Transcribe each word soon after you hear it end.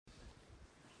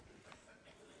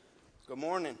Good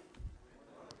morning.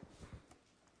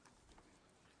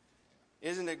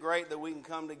 Isn't it great that we can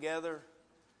come together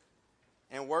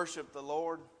and worship the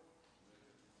Lord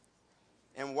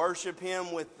and worship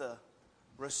Him with the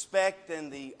respect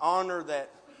and the honor that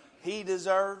He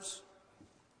deserves?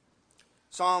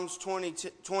 Psalms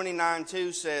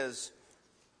 29:2 says,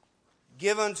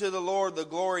 "Give unto the Lord the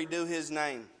glory due His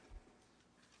name.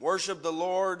 Worship the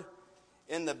Lord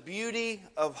in the beauty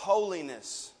of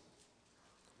holiness."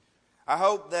 I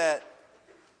hope that,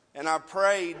 and I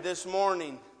prayed this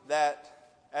morning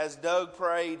that as Doug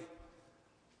prayed,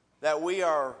 that we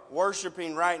are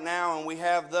worshiping right now, and we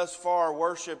have thus far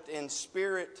worshiped in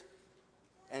spirit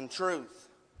and truth.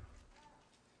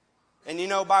 And you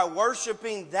know, by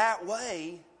worshiping that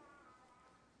way,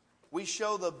 we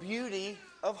show the beauty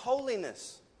of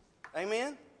holiness.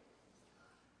 Amen?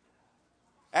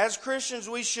 As Christians,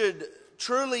 we should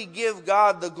truly give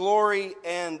God the glory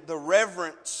and the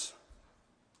reverence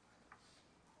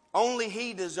only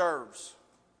He deserves.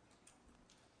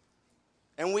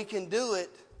 And we can do it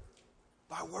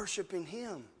by worshiping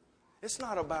Him. It's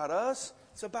not about us,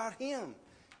 it's about Him.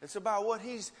 It's about what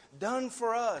He's done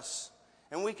for us.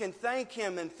 And we can thank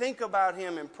Him and think about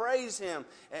Him and praise Him.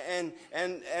 And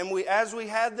we, as we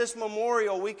had this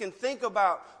memorial, we can think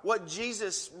about what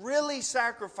Jesus really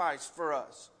sacrificed for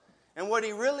us and what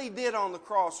He really did on the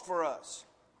cross for us.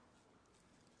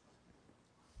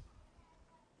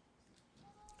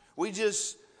 We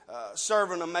just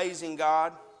serve an amazing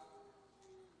God,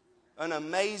 an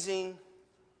amazing,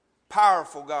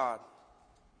 powerful God.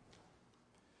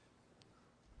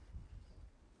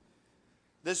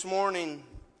 This morning,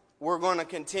 we're going to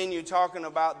continue talking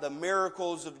about the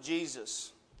miracles of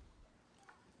Jesus.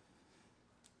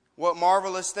 What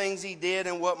marvelous things He did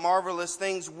and what marvelous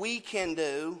things we can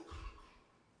do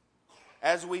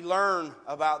as we learn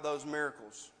about those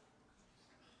miracles.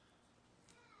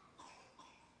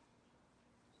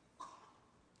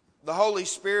 The Holy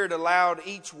Spirit allowed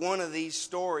each one of these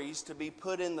stories to be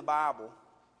put in the Bible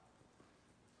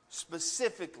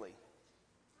specifically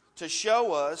to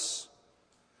show us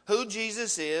who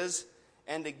Jesus is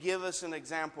and to give us an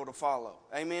example to follow.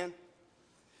 Amen?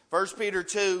 1 Peter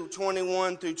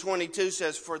 2:21-22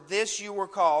 says, "For this you were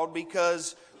called,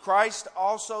 because Christ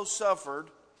also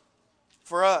suffered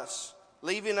for us,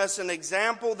 leaving us an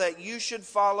example that you should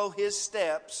follow His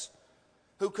steps,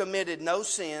 who committed no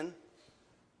sin,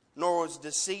 nor was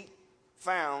deceit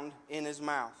found in His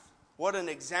mouth." What an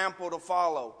example to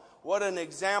follow. What an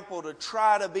example to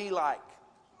try to be like.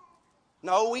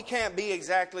 No, we can't be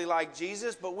exactly like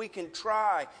Jesus, but we can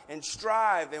try and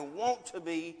strive and want to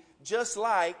be just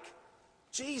like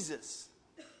Jesus.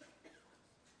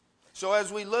 So as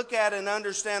we look at and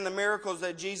understand the miracles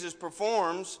that Jesus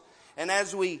performs, and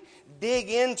as we dig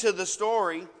into the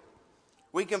story,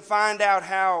 we can find out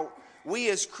how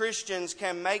we as Christians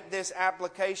can make this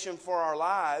application for our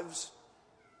lives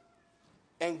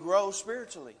and grow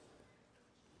spiritually.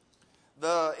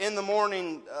 This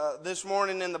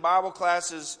morning in the Bible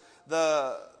classes,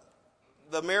 the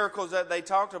miracles that they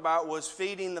talked about was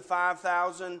feeding the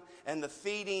 5,000 and the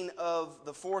feeding of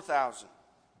the 4,000.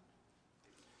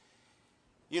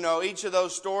 You know, each of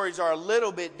those stories are a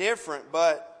little bit different,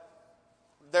 but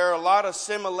there are a lot of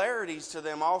similarities to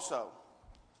them also.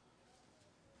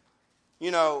 You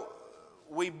know,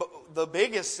 the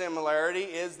biggest similarity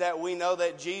is that we know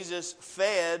that Jesus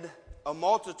fed a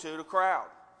multitude, a crowd.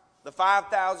 The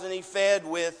 5,000 He fed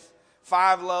with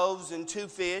 5 loaves and 2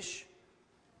 fish.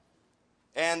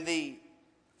 And the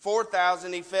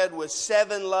 4,000 He fed with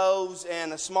 7 loaves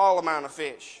and a small amount of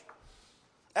fish.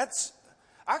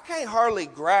 I can't hardly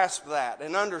grasp that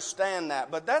and understand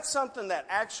that, but that's something that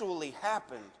actually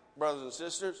happened, brothers and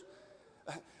sisters.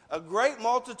 A great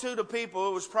multitude of people.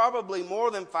 It was probably more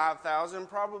than 5,000,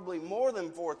 probably more than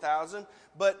 4,000.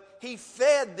 But He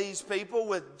fed these people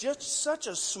with just such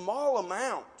a small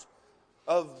amount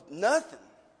of nothing.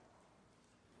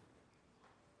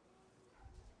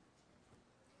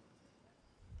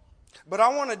 But I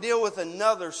want to deal with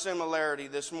another similarity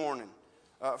this morning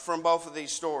from both of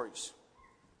these stories.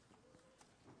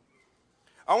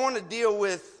 I want to deal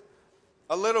with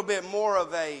a little bit more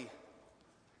of a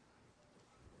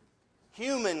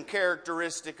human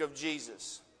characteristic of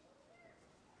Jesus.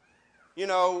 You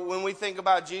know, when we think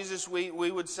about Jesus, we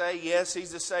would say, yes,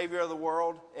 He's the Savior of the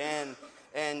world,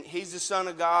 and He's the Son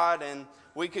of God, and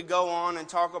we could go on and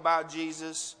talk about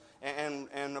Jesus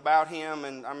and about Him,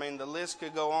 and I mean, the list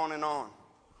could go on and on.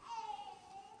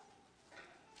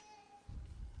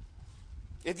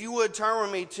 If you would turn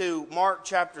with me to Mark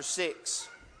chapter 6.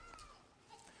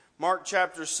 Mark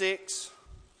chapter 6.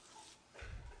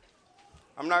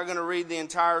 I'm not going to read the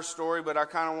entire story, but I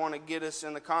kind of want to get us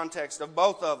in the context of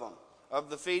both of them, of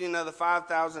the feeding of the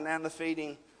 5,000 and the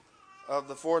feeding of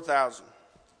the 4,000.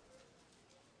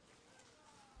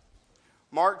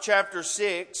 Mark chapter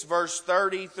 6, verse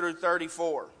 30 through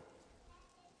 34.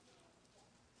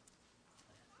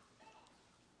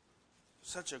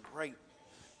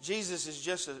 Jesus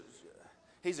is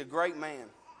he's a great man.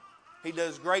 He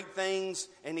does great things,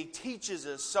 and he teaches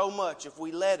us so much if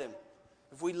we let him.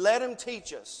 If we let him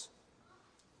teach us.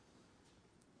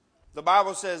 The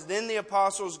Bible says, "Then the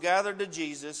apostles gathered to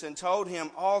Jesus and told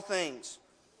him all things,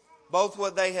 both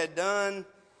what they had done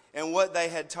and what they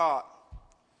had taught.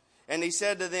 And he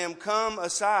said to them, 'Come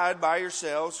aside by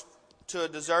yourselves to a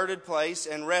deserted place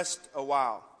and rest a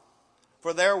while.'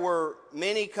 For there were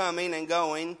many coming and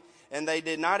going, and they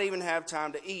did not even have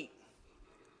time to eat.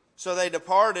 So they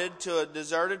departed to a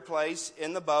deserted place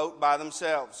in the boat by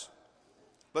themselves.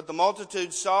 But the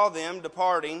multitude saw them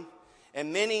departing,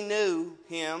 and many knew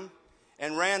him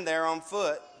and ran there on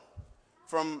foot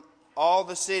from all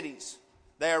the cities.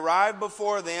 They arrived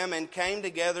before them and came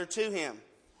together to him.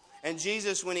 And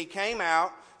Jesus, when he came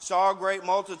out, saw a great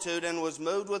multitude and was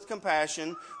moved with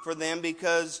compassion for them,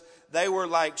 because they were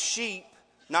like sheep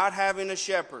not having a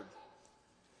shepherd.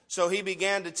 So he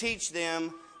began to teach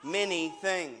them many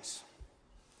things."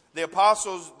 The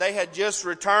apostles, they had just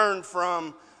returned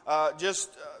from just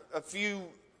a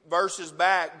few verses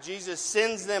back. Jesus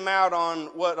sends them out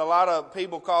on what a lot of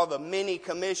people call the mini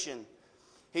commission.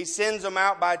 He sends them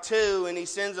out by two, and he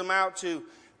sends them out to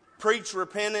preach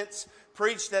repentance,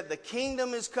 preach that the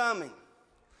kingdom is coming.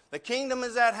 The kingdom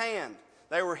is at hand.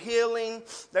 They were healing.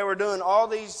 They were doing all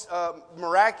these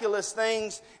miraculous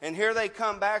things. And here they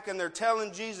come back and they're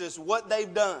telling Jesus what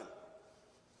they've done.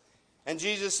 And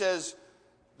Jesus says,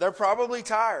 they're probably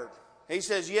tired. He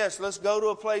says, yes, let's go to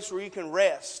a place where you can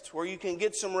rest, where you can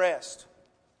get some rest.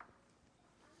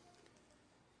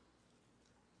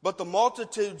 But the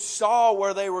multitude saw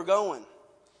where they were going.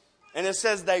 And it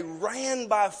says they ran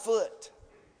by foot.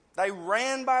 They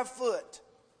ran by foot.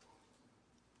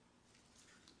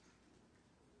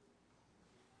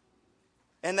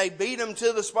 And they beat them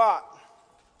to the spot.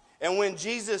 And when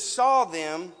Jesus saw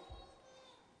them,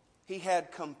 he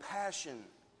had compassion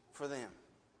for them.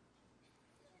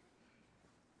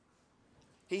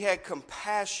 He had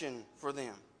compassion for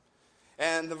them.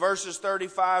 And the verses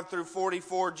 35 through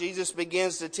 44, Jesus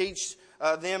begins to teach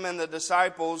them and the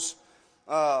disciples.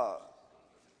 The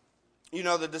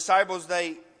disciples,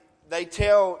 they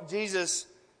tell Jesus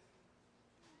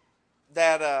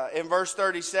that in verse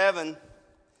 37,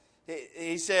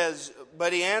 he says,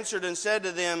 "But he answered and said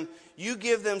to them, 'You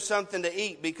give them something to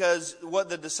eat,' because what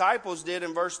the disciples did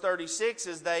in verse 36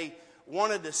 is they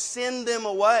wanted to send them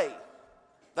away.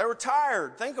 They were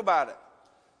tired. Think about it.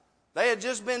 They had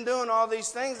just been doing all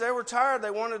these things. They were tired.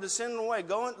 They wanted to send them away.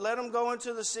 Let them go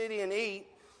into the city and eat.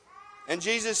 And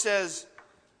Jesus says,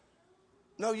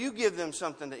 'No, you give them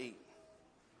something to eat.'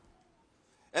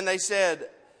 And they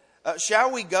said,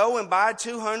 'Shall we go and buy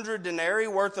 200 denarii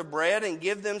worth of bread and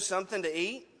give them something to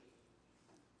eat?'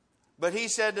 But he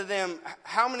said to them,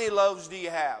 'How many loaves do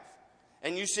you have?'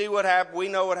 And you see what happened. We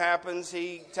know what happens.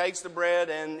 He takes the bread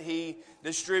and he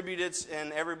distributes it,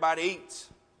 and everybody eats.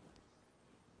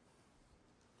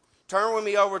 Turn with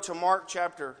me over to Mark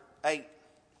chapter 8.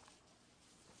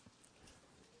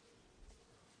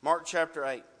 Mark chapter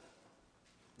 8,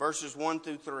 verses 1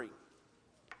 through 3.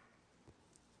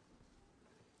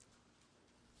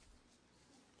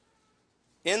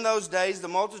 In those days, the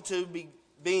multitude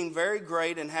being very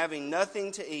great and having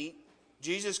nothing to eat,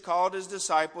 Jesus called his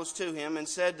disciples to him and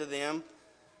said to them,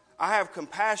 'I have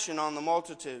compassion on the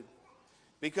multitude,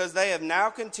 because they have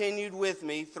now continued with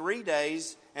me 3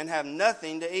 days and have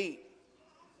nothing to eat.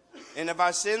 And if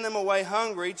I send them away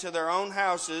hungry to their own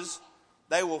houses,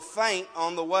 they will faint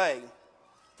on the way,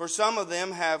 for some of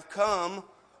them have come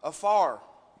afar.'"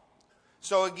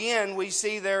 So again, we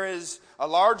see there is a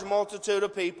large multitude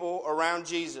of people around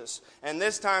Jesus. And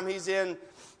this time he's in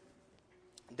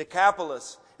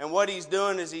Decapolis. And what he's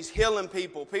doing is he's healing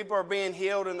people. People are being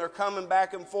healed and they're coming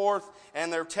back and forth.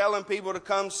 And they're telling people to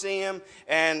come see him.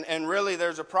 And really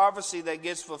there's a prophecy that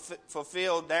gets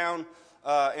fulfilled down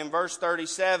in verse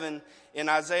 37 in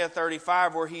Isaiah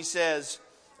 35, where he says,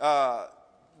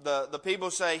 the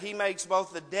people say, "He makes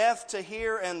both the deaf to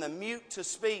hear and the mute to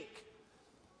speak."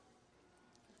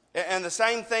 And the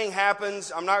same thing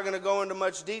happens. I'm not going to go into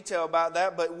much detail about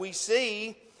that, but we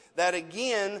see that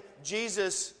again,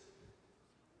 Jesus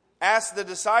asked the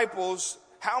disciples,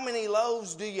 "How many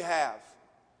loaves do you have?"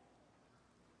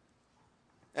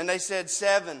 And they said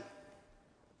 7.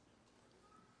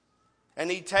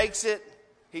 And he takes it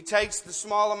He takes the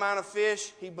small amount of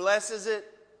fish, He blesses it,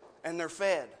 and they're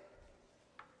fed.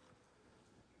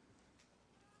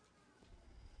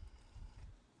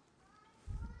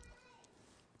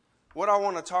 What I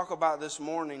want to talk about this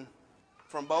morning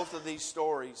from both of these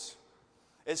stories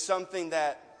is something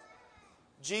that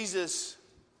Jesus,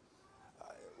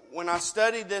 when I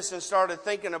studied this and started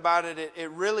thinking about it, it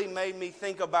really made me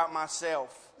think about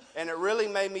myself. And it really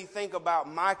made me think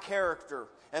about my character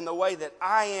and the way that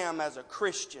I am as a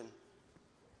Christian.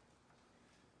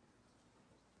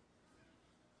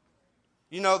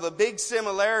 You know, the big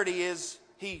similarity is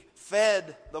He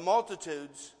fed the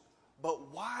multitudes,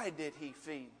 but why did He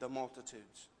feed the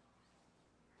multitudes?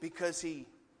 Because He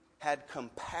had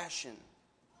compassion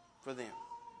for them.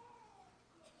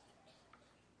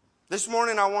 This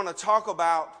morning I want to talk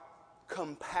about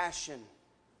compassion.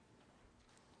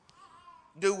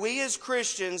 Do we as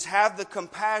Christians have the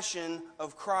compassion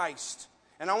of Christ?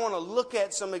 And I want to look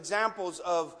at some examples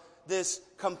of this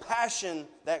compassion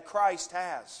that Christ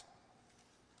has.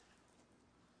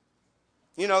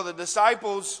 You know, the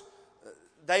disciples,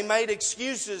 they made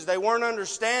excuses. They weren't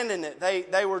understanding it.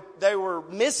 They were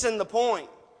missing the point.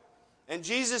 And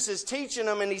Jesus is teaching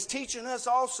them, and He's teaching us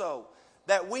also,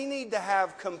 that we need to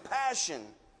have compassion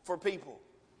for people.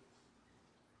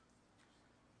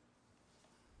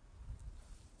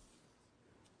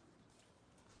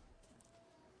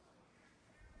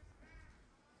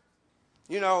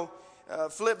 You know,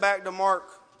 flip back to Mark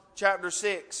chapter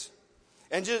 6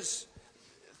 and just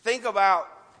think about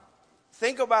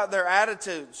their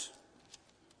attitudes.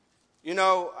 You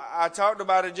know, I talked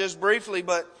about it just briefly,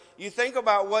 but you think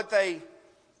about what they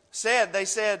said. They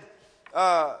said,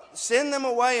 send them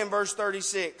away in verse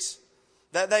 36,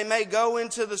 that they may go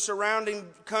into the surrounding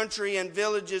country and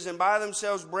villages and buy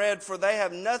themselves bread, for they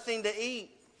have nothing to eat.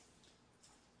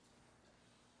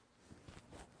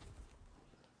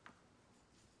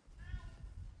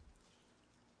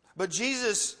 But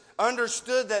Jesus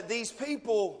understood that these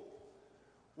people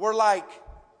were like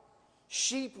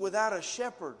sheep without a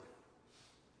shepherd.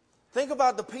 Think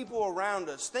about the people around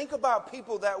us. Think about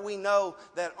people that we know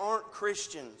that aren't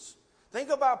Christians.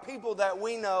 Think about people that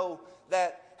we know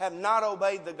that have not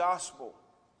obeyed the gospel.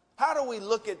 How do we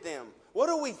look at them? What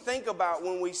do we think about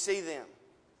when we see them?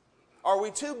 Are we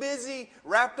too busy,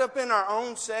 wrapped up in our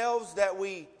own selves, that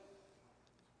we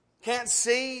can't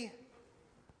see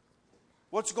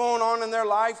what's going on in their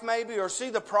life maybe, or see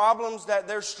the problems that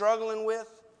they're struggling with?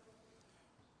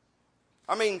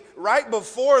 I mean, right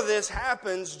before this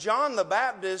happens, John the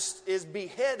Baptist is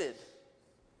beheaded.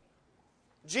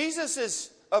 Jesus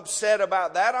is upset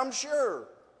about that, I'm sure.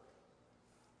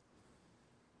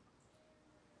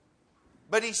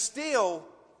 But He still,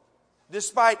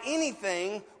 despite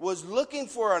anything, was looking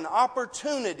for an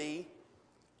opportunity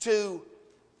to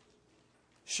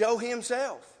show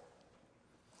Himself.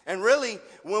 And really,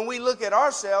 when we look at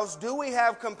ourselves, do we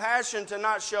have compassion to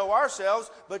not show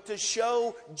ourselves, but to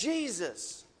show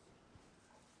Jesus?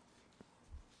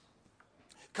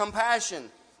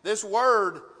 Compassion. This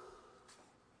word,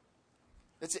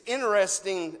 it's an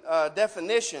interesting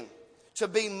definition. To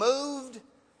be moved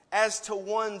as to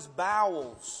one's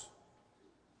bowels.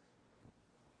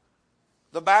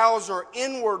 The bowels are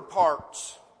inward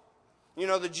parts. You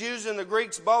know, the Jews and the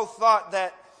Greeks both thought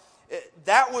that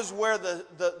was where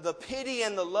the pity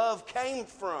and the love came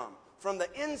from the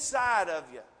inside of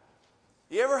you.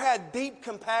 You ever had deep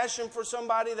compassion for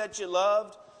somebody that you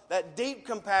loved? That deep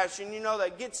compassion, you know,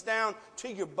 that gets down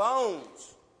to your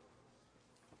bones.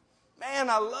 Man,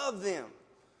 I love them.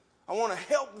 I want to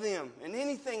help them in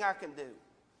anything I can do.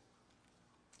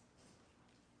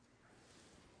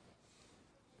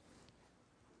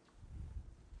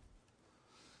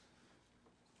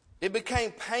 It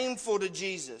became painful to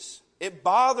Jesus. It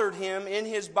bothered Him in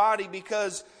His body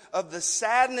because of the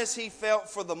sadness He felt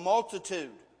for the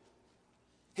multitude.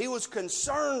 He was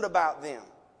concerned about them.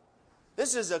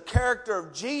 This is a character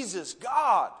of Jesus,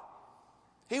 God.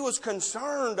 He was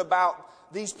concerned about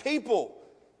these people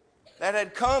that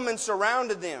had come and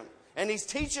surrounded them. And He's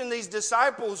teaching these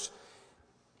disciples,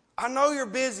 I know you're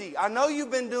busy. I know you've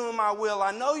been doing my will.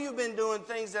 I know you've been doing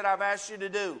things that I've asked you to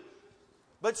do.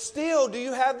 But still, do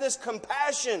you have this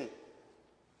compassion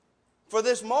for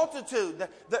this multitude?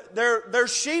 They're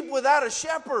sheep without a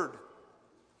shepherd.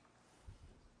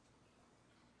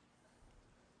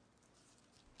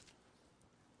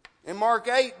 In Mark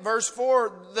 8, verse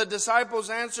 4, the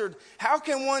disciples answered, how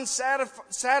can one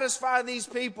satisfy these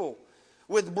people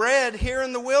with bread here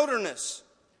in the wilderness?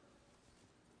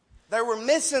 They were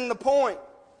missing the point.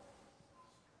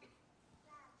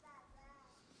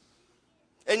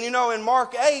 And you know, in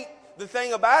Mark 8, the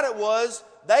thing about it was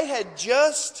they had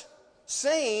just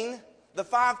seen the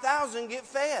 5,000 get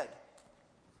fed.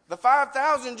 The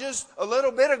 5,000 just a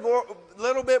little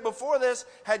bit before this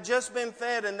had just been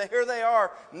fed, and here they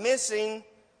are missing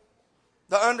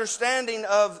the understanding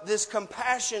of this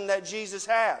compassion that Jesus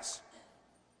has.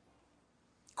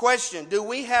 Question, do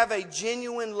we have a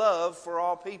genuine love for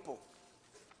all people?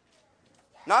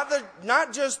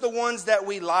 Not just the ones that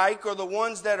we like or the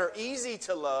ones that are easy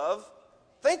to love.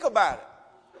 Think about it.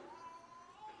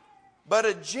 But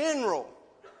a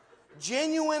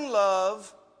genuine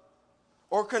love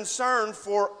or concern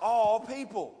for all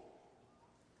people.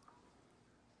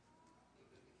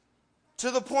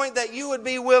 To the point that you would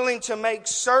be willing to make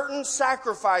certain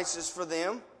sacrifices for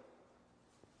them.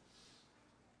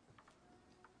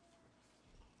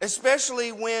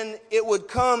 Especially when it would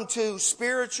come to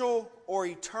spiritual or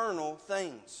eternal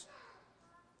things.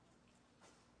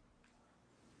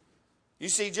 You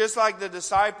see, just like the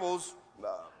disciples,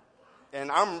 and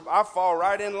I fall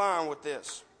right in line with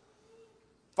this,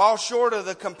 fall short of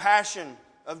the compassion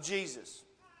of Jesus.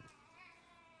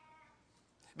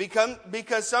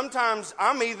 Because sometimes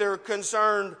I'm either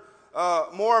concerned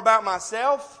more about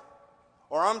myself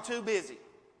or I'm too busy.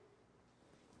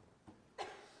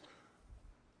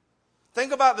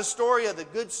 Think about the story of the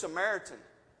Good Samaritan.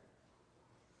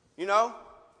 You know,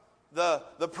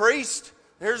 the priest,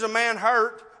 here's a man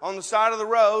hurt on the side of the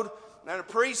road, and a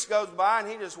priest goes by and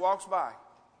he just walks by.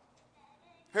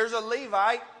 Here's a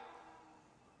Levite,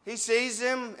 he sees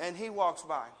him and he walks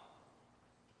by.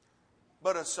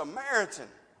 But a Samaritan,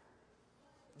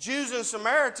 Jews and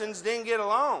Samaritans didn't get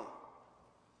along.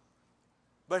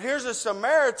 But here's a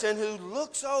Samaritan who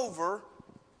looks over,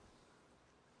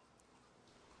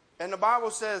 and the Bible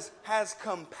says has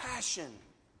compassion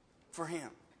for him.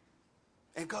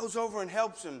 And goes over and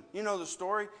helps him. You know the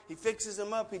story. He fixes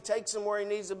him up. He takes him where he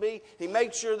needs to be. He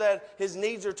makes sure that his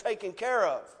needs are taken care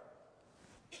of.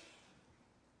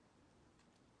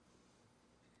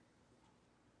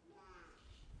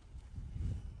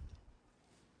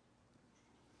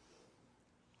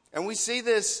 And we see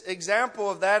this example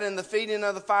of that in the feeding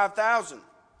of the 5,000.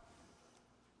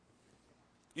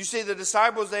 You see, the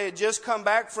disciples, they had just come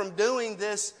back from doing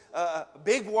this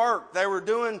big work. They were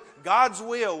doing God's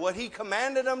will, what He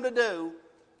commanded them to do.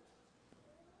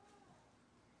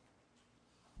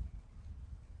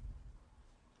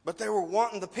 But they were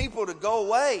wanting the people to go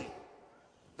away.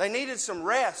 They needed some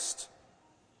rest.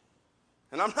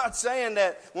 And I'm not saying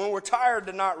that when we're tired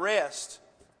to not rest.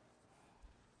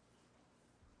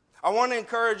 I want to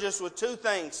encourage us with two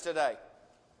things today.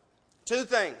 Two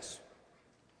things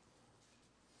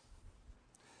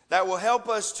that will help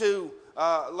us to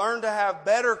learn to have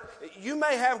better. You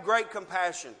may have great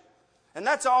compassion, and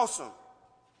that's awesome.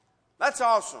 That's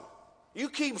awesome. You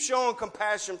keep showing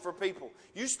compassion for people.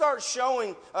 You start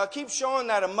keep showing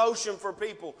that emotion for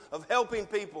people, of helping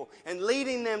people and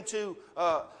leading them to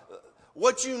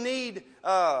what you need,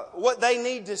 what they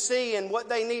need to see and what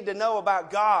they need to know about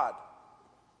God.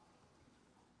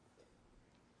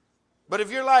 But if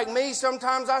you're like me,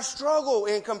 sometimes I struggle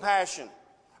in compassion.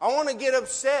 I want to get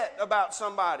upset about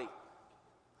somebody.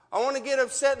 I want to get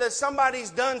upset that somebody's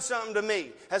done something to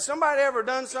me. Has somebody ever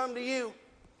done something to you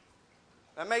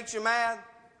that makes you mad?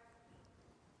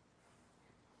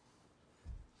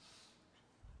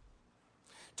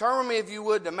 Turn with me, if you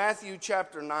would, to Matthew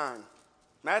chapter 9.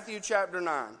 Matthew chapter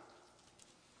 9.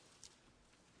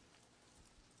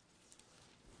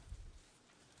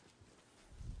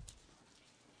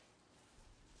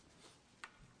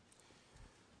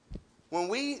 When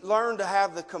we learn to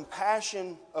have the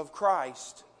compassion of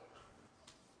Christ,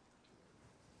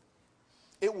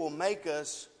 it will make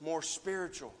us more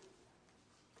spiritual.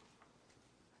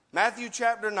 Matthew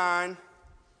chapter 9,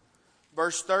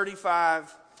 verse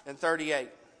 35 and 38.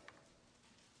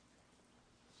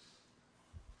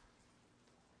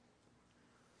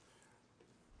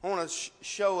 I want to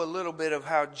show a little bit of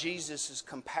how Jesus'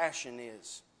 compassion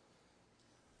is.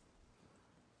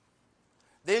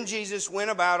 Then Jesus went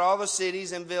about all the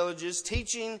cities and villages,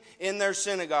 teaching in their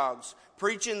synagogues,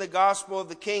 preaching the gospel of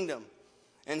the kingdom,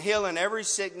 and healing every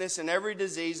sickness and every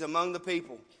disease among the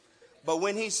people. But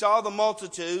when he saw the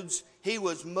multitudes, he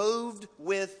was moved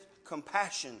with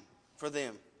compassion for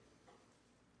them,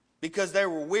 because they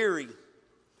were weary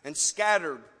and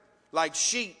scattered like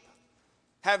sheep,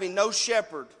 having no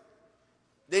shepherd.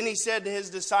 Then he said to his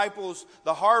disciples,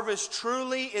 "The harvest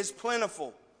truly is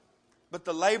plentiful, but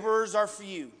the laborers are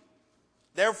few.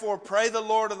 Therefore pray the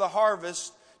Lord of the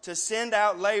harvest to send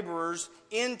out laborers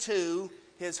into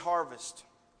his harvest."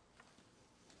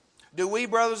 Do we,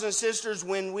 brothers and sisters,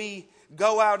 when we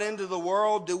go out into the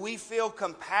world, do we feel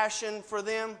compassion for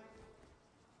them?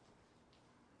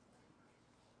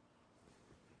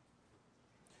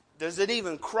 Does it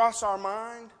even cross our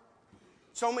mind?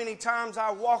 So many times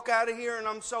I walk out of here and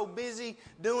I'm so busy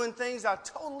doing things I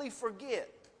totally forget.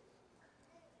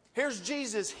 Here's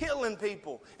Jesus healing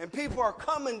people, and people are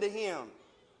coming to Him.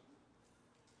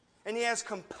 And He has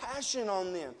compassion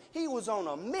on them. He was on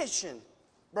a mission,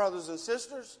 brothers and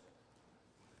sisters.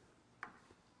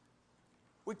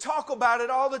 We talk about it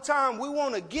all the time. We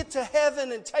want to get to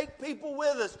heaven and take people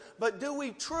with us. But do we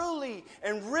truly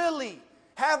and really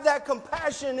have that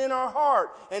compassion in our heart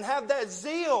and have that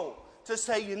zeal to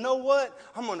say, you know what?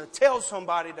 I'm going to tell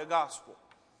somebody the gospel.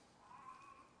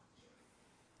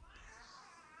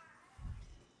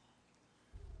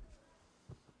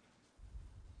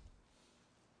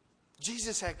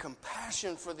 Jesus had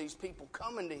compassion for these people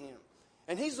coming to Him.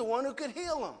 And He's the one who could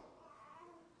heal them.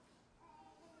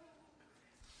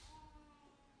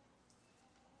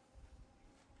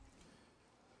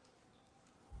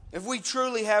 If we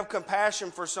truly have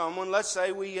compassion for someone, let's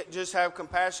say we just have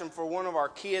compassion for one of our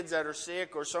kids that are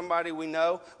sick or somebody we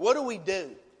know, what do we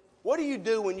do? What do you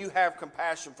do when you have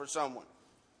compassion for someone?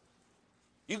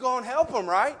 You go and help them,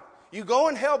 right? You go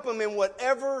and help them in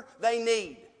whatever they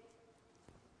need.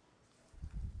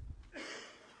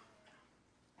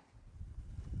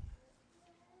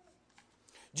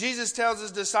 Jesus tells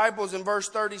His disciples in verse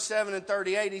 37 and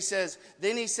 38, He says,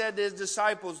 Then He said to His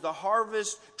disciples, The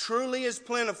harvest truly is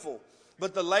plentiful,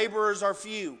 but the laborers are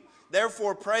few.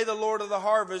 Therefore pray the Lord of the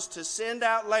harvest to send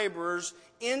out laborers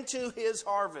into His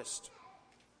harvest.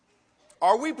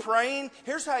 Are we praying?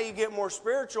 Here's how you get more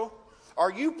spiritual.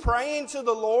 Are you praying to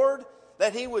the Lord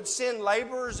that He would send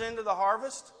laborers into the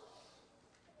harvest?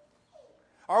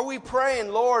 Are we praying,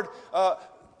 Lord,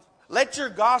 let your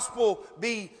gospel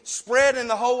be spread in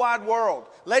the whole wide world.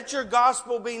 Let your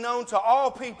gospel be known to all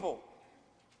people.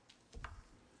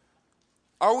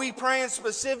 Are we praying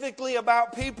specifically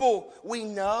about people we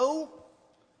know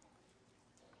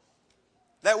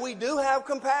that we do have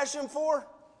compassion for?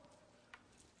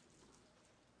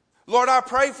 Lord, I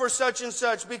pray for such and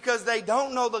such because they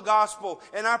don't know the gospel.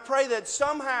 And I pray that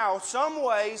somehow, some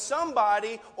way,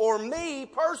 somebody or me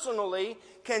personally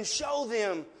can show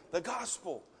them the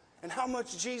gospel. And how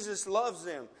much Jesus loves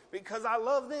them because I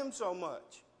love them so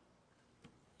much.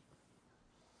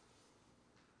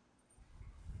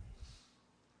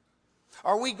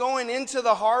 Are we going into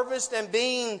the harvest and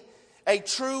being a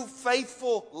true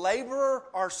faithful laborer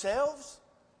ourselves?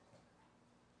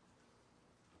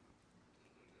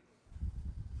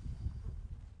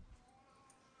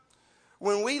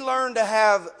 When we learn to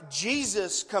have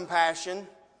Jesus' compassion,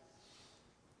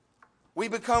 we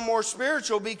become more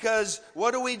spiritual because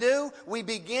what do? We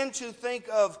begin to think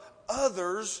of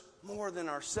others more than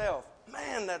ourselves.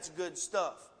 Man, that's good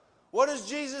stuff. What does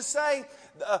Jesus say?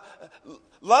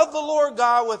 Love the Lord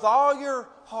God with all your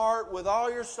heart, with all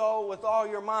your soul, with all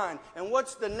your mind. And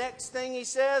what's the next thing He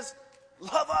says?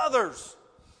 Love others.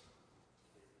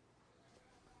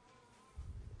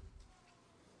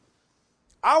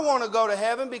 I want to go to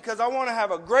heaven because I want to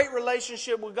have a great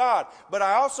relationship with God. But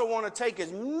I also want to take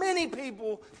as many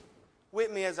people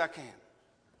with me as I can.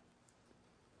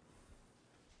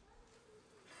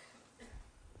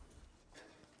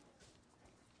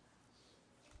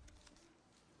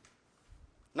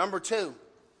 Number 2,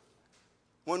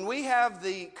 when we have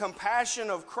the compassion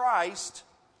of Christ,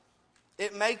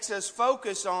 it makes us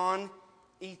focus on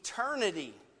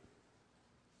eternity.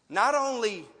 Not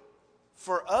only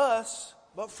for us,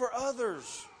 but for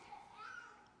others.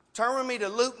 Turn with me to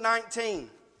Luke 19.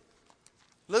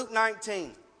 Luke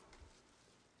 19.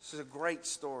 This is a great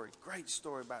story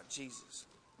about Jesus.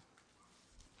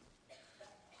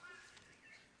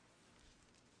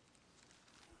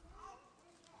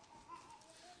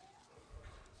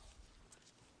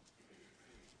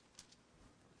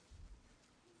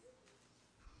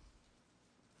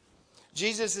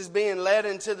 Jesus is being led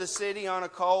into the city on a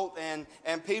colt, and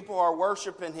people are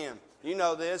worshiping Him. You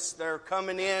know this. They're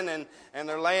coming in and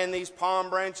they're laying these palm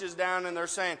branches down and they're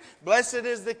saying, Blessed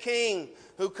is the King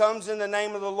who comes in the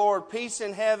name of the Lord. Peace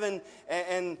in heaven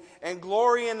and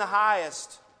glory in the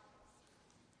highest.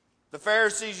 The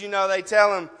Pharisees, they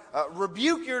tell Him,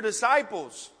 rebuke your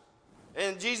disciples.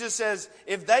 And Jesus says,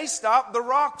 if they stop, the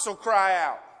rocks will cry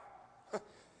out.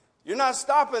 You're not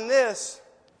stopping this.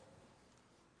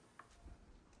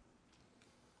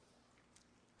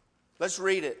 Let's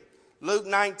read it. Luke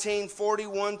 19,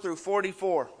 41 through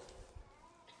 44.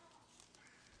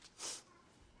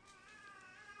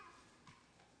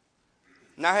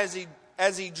 Now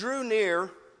as he drew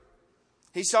near,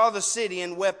 he saw the city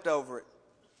and wept over it,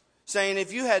 saying,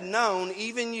 If you had known,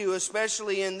 even you,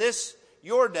 especially in this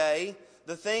your day,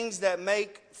 the things that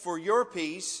make for your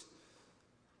peace,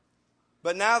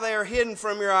 but now they are hidden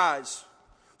from your eyes.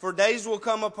 For days will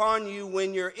come upon you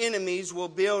when your enemies will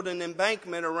build an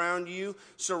embankment around you,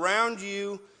 surround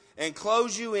you, and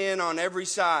close you in on every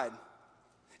side,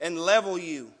 and level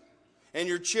you, and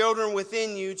your children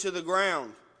within you to the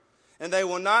ground. And they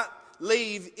will not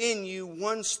leave in you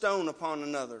one stone upon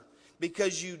another,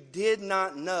 because you did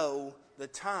not know the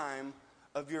time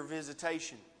of your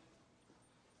visitation.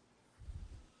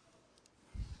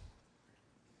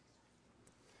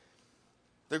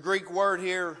 The Greek word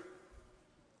here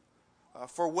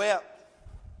for wept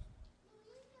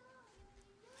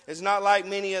is not like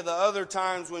many of the other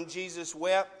times when Jesus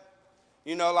wept.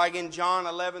 You know, like in John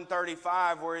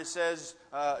 11:35, where it says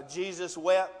Jesus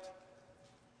wept,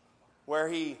 where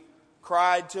he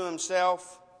cried to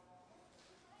himself.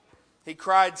 He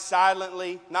cried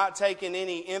silently, not taking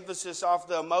any emphasis off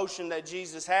the emotion that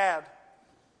Jesus had.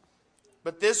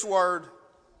 But this word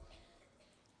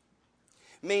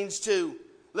means to,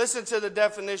 listen to the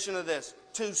definition of this,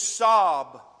 to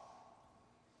sob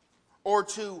or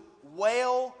to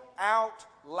wail out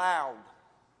loud.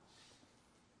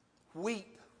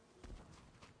 Weep.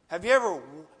 Have you ever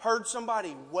heard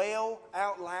somebody wail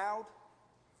out loud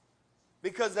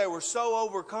because they were so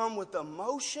overcome with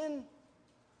emotion?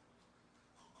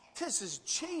 This is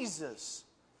Jesus.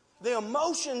 The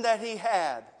emotion that he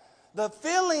had, the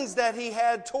feelings that he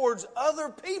had towards other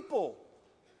people.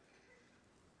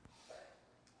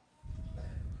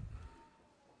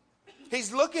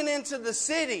 He's looking into the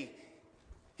city.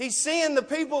 He's seeing the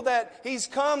people that he's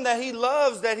come, that he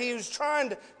loves, that he was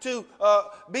trying to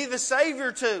be the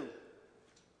Savior to.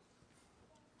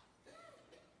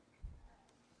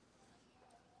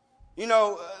 You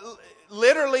know,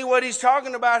 literally what he's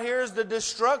talking about here is the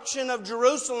destruction of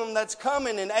Jerusalem that's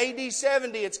coming in AD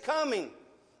 70. It's coming.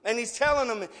 And he's telling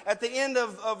them at the end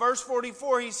of verse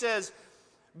 44, he says,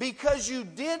 because you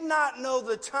did not know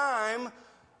the time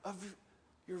of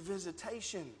your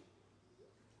visitation.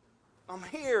 I'm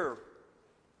here.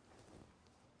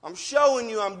 I'm showing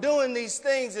you, I'm doing these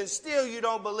things, and still you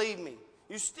don't believe me.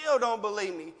 You still don't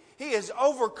believe me. He is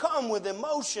overcome with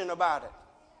emotion about it.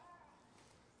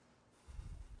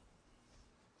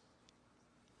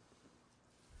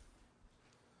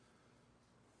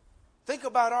 Think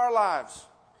about our lives.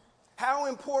 How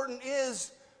important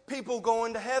is people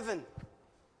going to heaven?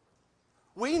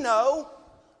 We know,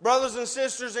 brothers and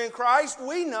sisters in Christ,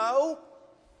 we know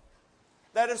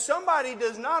that if somebody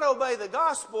does not obey the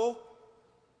gospel,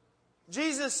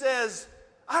 Jesus says,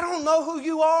 I don't know who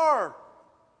you are.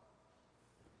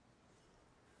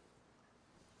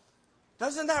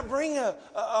 Doesn't that bring an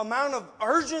amount of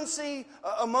urgency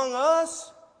among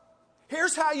us?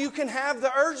 Here's how you can have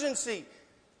the urgency.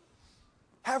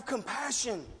 Have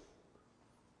compassion.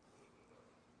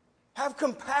 Have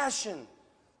compassion.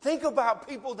 Think about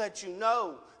people that you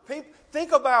know.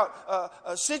 Think about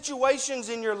situations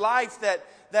in your life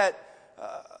that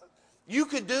you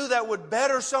could do that would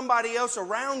better somebody else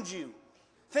around you.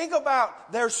 Think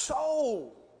about their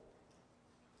soul.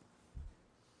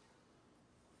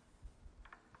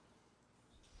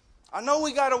 I know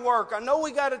we got to work. I know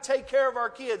we got to take care of our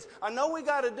kids. I know we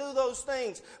got to do those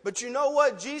things. But you know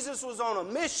what? Jesus was on a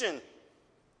mission.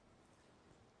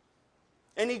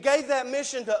 And he gave that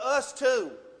mission to us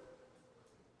too.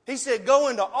 He said, go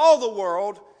into all the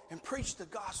world and preach the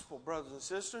gospel, brothers and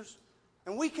sisters.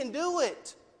 And we can do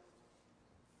it.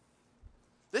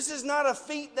 This is not a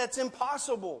feat that's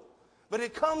impossible. But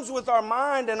it comes with our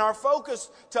mind and our focus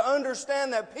to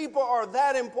understand that people are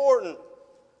that important.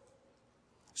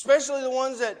 Especially the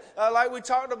ones that, like we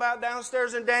talked about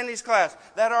downstairs in Danny's class,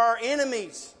 that are our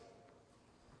enemies.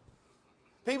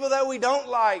 People that we don't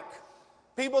like.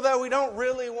 People that we don't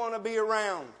really want to be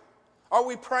around. Are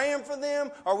we praying for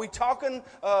them? Are we talking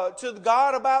to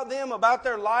God about them, about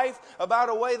their life, about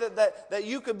a way that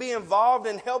you could be involved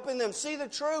in helping them see the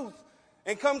truth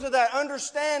and come to that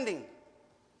understanding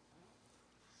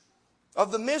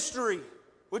of the mystery,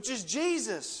 which is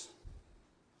Jesus?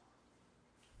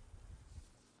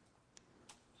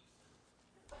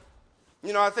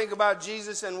 You know, I think about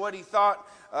Jesus and what he thought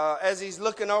as he's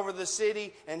looking over the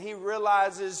city, and he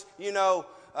realizes, you know,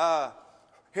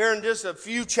 here in just a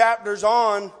few chapters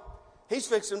on, he's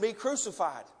fixing to be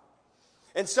crucified.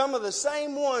 And some of the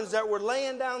same ones that were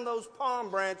laying down those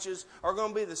palm branches are going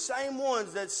to be the same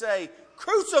ones that say,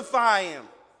 crucify him.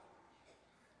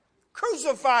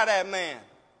 Crucify that man.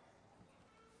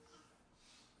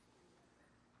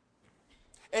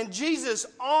 And Jesus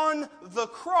on the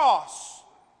cross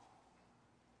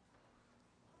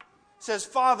says,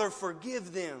 Father,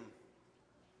 forgive them,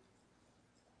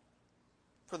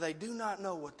 for they do not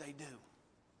know what they do.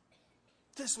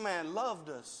 This man loved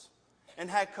us. and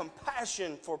had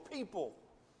compassion for people.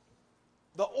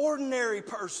 The ordinary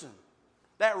person,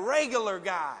 that regular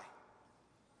guy,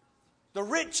 the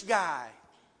rich guy,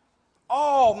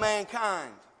 all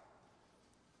mankind.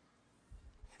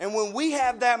 And when we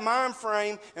have that mind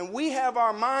frame and we have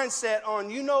our mindset on,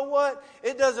 you know what?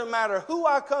 It doesn't matter who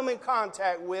I come in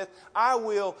contact with, I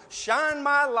will shine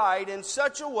my light in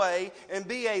such a way and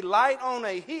be a light on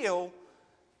a hill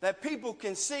that people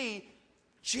can see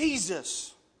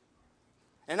Jesus.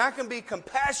 And I can be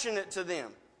compassionate to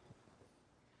them.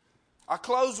 I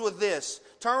close with this.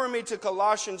 Turn with me to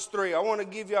Colossians 3. I want to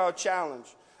give y'all a challenge.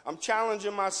 I'm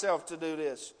challenging myself to do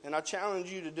this, and I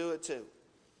challenge you to do it too.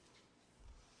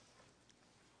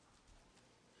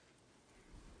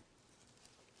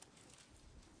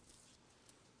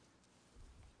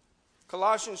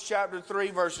 Colossians chapter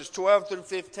 3, verses 12 through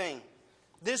 15.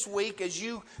 This week, as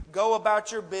you go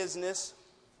about your business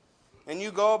and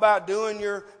you go about doing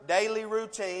your daily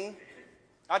routine,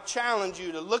 I challenge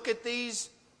you to look at these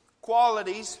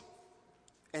qualities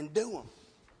and do them.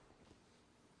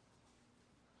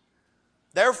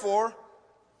 Therefore,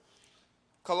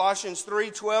 Colossians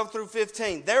 3, 12 through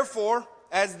 15. Therefore,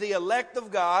 as the elect of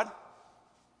God,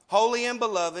 holy and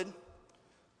beloved,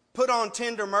 put on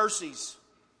tender mercies,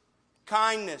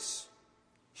 kindness,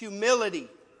 humility,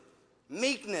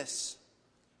 meekness,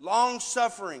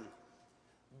 long-suffering,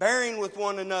 bearing with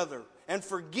one another, and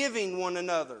forgiving one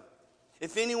another.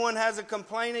 If anyone has a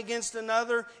complaint against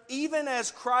another, even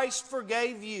as Christ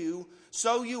forgave you,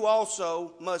 so you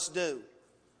also must do.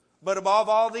 But above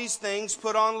all these things,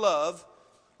 put on love,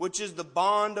 which is the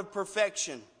bond of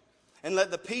perfection. And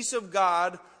let the peace of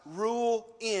God rule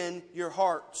in your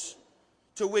hearts,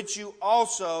 to which you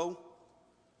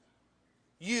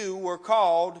were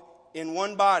called in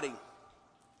one body,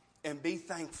 and be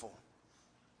thankful.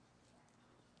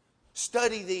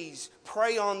 Study these,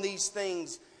 pray on these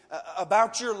things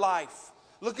about your life.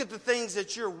 Look at the things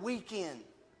that you're weak in.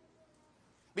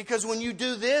 Because when you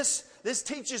do this, this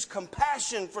teaches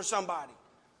compassion for somebody.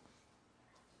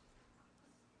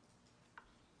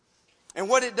 And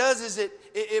what it does is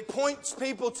it points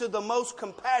people to the most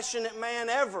compassionate man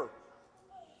ever.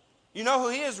 You know who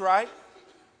he is, right?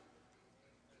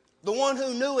 The one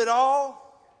who knew it all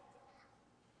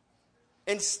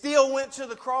and still went to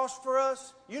the cross for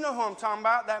us. You know who I'm talking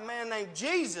about, that man named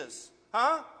Jesus.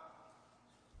 Huh?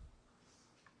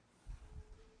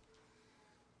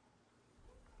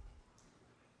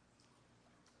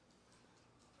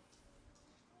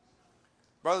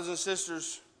 Brothers and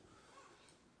sisters,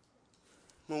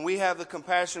 when we have the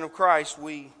compassion of Christ,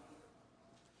 we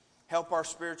help our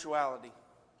spirituality.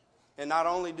 And not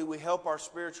only do we help our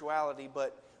spirituality,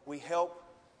 but we help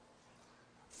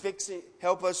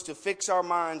us to fix our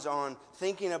minds on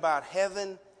thinking about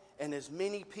heaven and as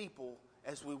many people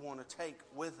as we want to take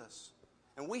with us.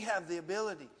 And we have the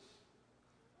ability.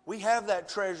 We have that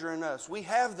treasure in us. We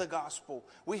have the gospel.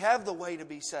 We have the way to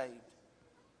be saved.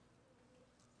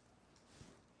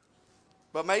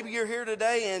 But maybe you're here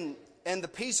today and the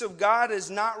peace of God is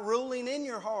not ruling in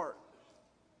your heart.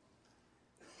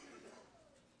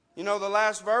 You know, the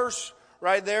last verse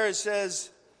right there, it says,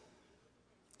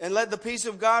 and let the peace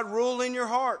of God rule in your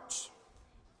hearts.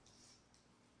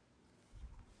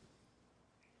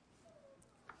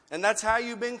 And that's how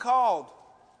you've been called.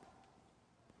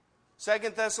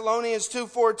 2 Thessalonians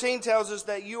 2:14 tells us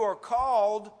that you are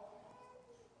called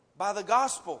by the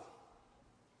gospel.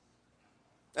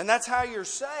 And that's how you're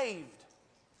saved.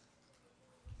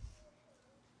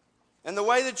 And the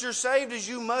way that you're saved is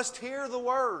you must hear the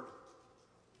word.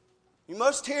 You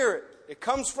must hear it. It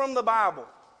comes from the Bible.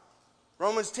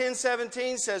 Romans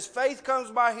 10:17 says, faith comes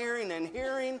by hearing, and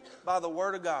hearing by the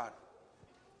word of God.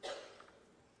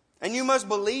 And you must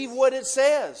believe what it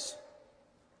says.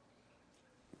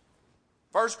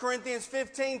 1 Corinthians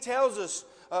 15 tells us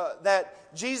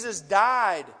that Jesus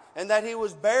died and that he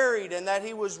was buried and that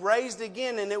he was raised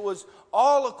again, and it was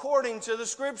all according to the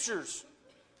Scriptures.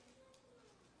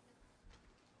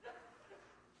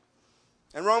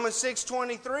 And Romans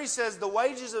 6:23 says, the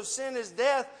wages of sin is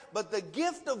death, but the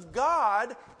gift of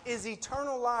God is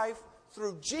eternal life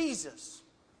through Jesus,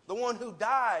 the one who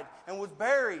died and was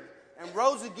buried and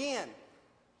rose again.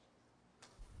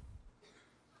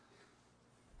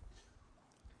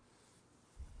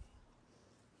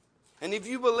 And if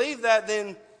you believe that,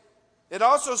 then it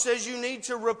also says you need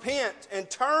to repent and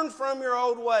turn from your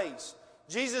old ways.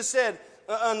 Jesus said,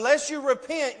 unless you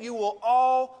repent, you will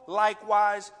all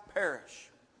likewise perish.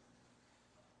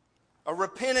 A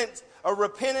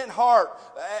repentant heart,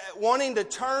 wanting to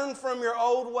turn from your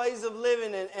old ways of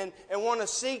living and want to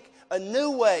seek a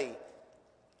new way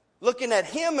Looking at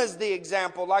Him as the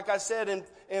example, like I said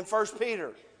in 1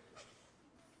 Peter.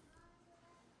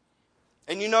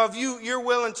 And you know, if you're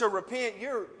willing to repent,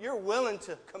 you're willing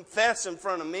to confess in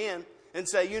front of men and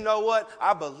say, you know what?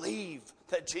 I believe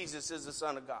that Jesus is the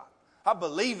Son of God. I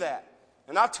believe that.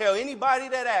 And I'll tell anybody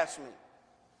that asks me.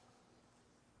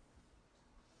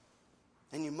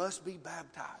 And you must be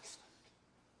baptized.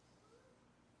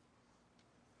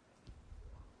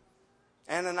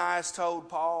 Ananias told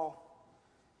Paul,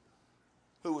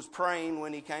 who was praying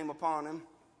when he came upon him,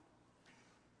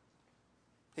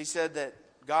 he said that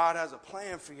God has a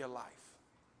plan for your life.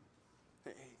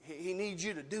 He needs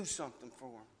you to do something for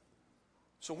Him.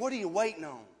 So what are you waiting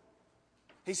on?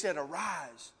 He said,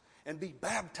 arise and be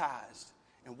baptized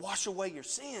and wash away your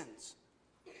sins.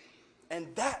 And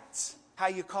that's how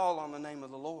you call on the name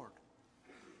of the Lord.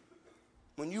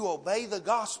 When you obey the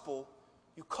gospel,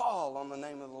 you call on the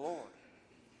name of the Lord.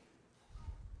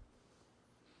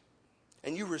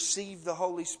 And you receive the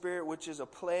Holy Spirit, which is a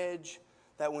pledge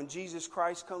that when Jesus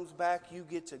Christ comes back, you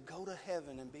get to go to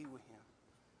heaven and be with Him.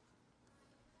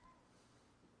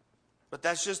 But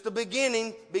that's just the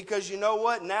beginning, because you know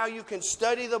what? Now you can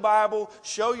study the Bible,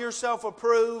 show yourself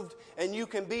approved, and you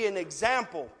can be an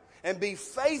example and be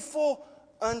faithful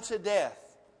unto death,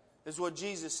 is what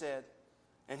Jesus said.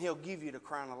 And He'll give you the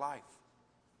crown of life.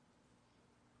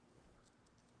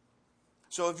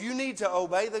 So if you need to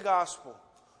obey the gospel,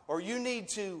 or you need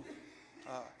to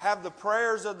have the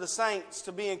prayers of the saints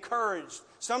to be encouraged,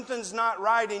 something's not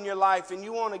right in your life and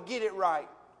you want to get it right,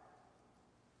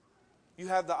 you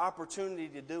have the opportunity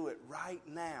to do it right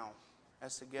now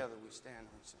as together we stand and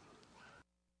sing.